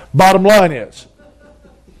 Now, bottom line is,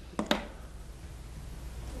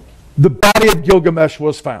 the body of Gilgamesh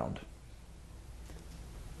was found.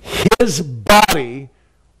 His body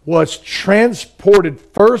was transported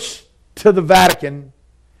first to the Vatican,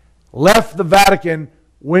 left the Vatican,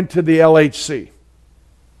 went to the LHC.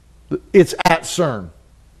 It's at CERN.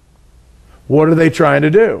 What are they trying to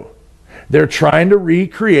do? They're trying to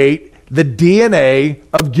recreate the DNA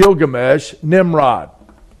of Gilgamesh, Nimrod,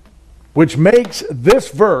 which makes this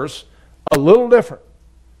verse a little different.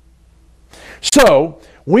 So,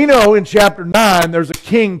 we know in chapter 9 there's a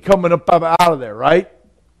king coming up out of there, right?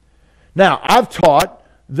 Now, I've taught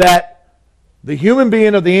that the human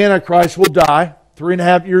being of the Antichrist will die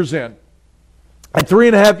 3.5 years in. At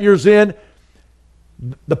 3.5 years in,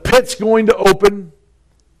 the pit's going to open.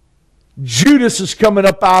 Judas is coming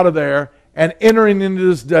up out of there and entering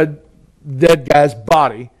into this dead guy's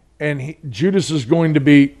body. And Judas is going to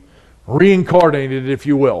be reincarnated, if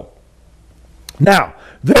you will. Now,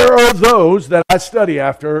 there are those that I study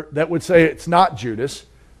after that would say it's not Judas,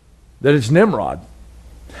 that it's Nimrod.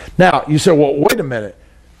 Now, you say, well, wait a minute.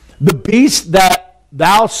 The beast that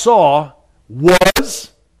thou saw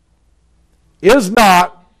was, is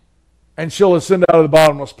not, and shall ascend out of the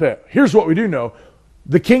bottomless pit. Here's what we do know.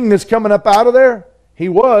 The king that's coming up out of there, he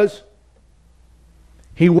was.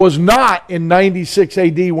 He was not in 96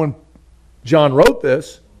 AD when John wrote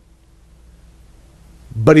this,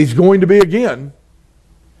 but he's going to be again.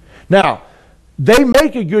 Now, they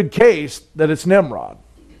make a good case that it's Nimrod,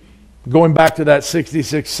 going back to that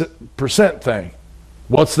 66% thing.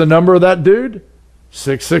 What's the number of that dude?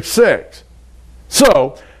 666.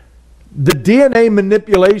 So, the DNA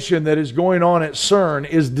manipulation that is going on at CERN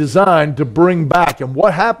is designed to bring back. And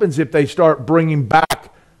what happens if they start bringing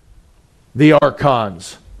back the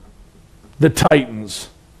archons, the titans?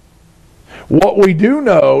 What we do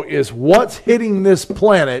know is what's hitting this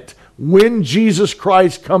planet when Jesus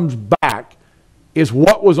Christ comes back is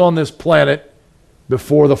what was on this planet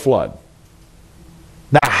before the flood.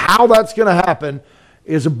 Now, how that's going to happen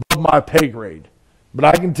is above my pay grade. But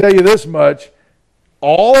I can tell you this much.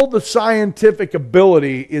 All the scientific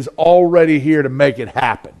ability is already here to make it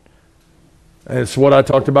happen. And it's what I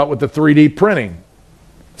talked about with the 3D printing.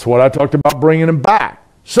 It's what I talked about bringing them back.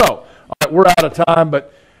 So, all right, we're out of time,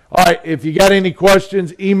 but all right, if you got any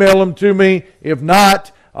questions, email them to me. If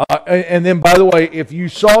not, and then, by the way, if you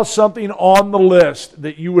saw something on the list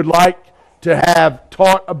that you would like to have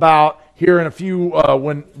taught about here in a few,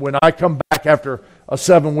 when I come back after a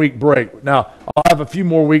 7-week break. Now, I'll have a few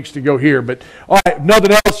more weeks to go here, but all right, if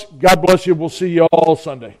nothing else, God bless you. We'll see you all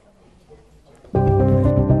Sunday.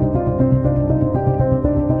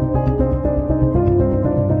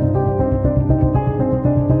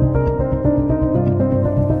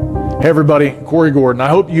 Hey everybody, Corey Gordon. I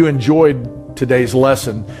hope you enjoyed today's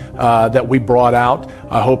lesson that we brought out.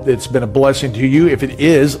 I hope it's been a blessing to you. If it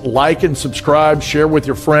is, like and subscribe, share with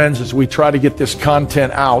your friends as we try to get this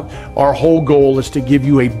content out. Our whole goal is to give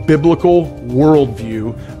you a biblical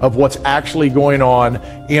worldview of what's actually going on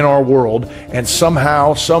in our world and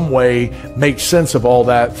somehow, some way make sense of all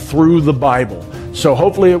that through the Bible. So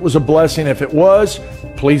hopefully it was a blessing. If it was,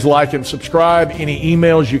 please like and subscribe. Any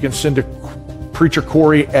emails you can send to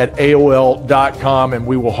preachercorey@aol.com, and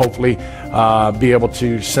we will hopefully be able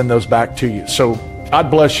to send those back to you. So God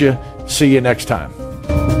bless you. See you next time.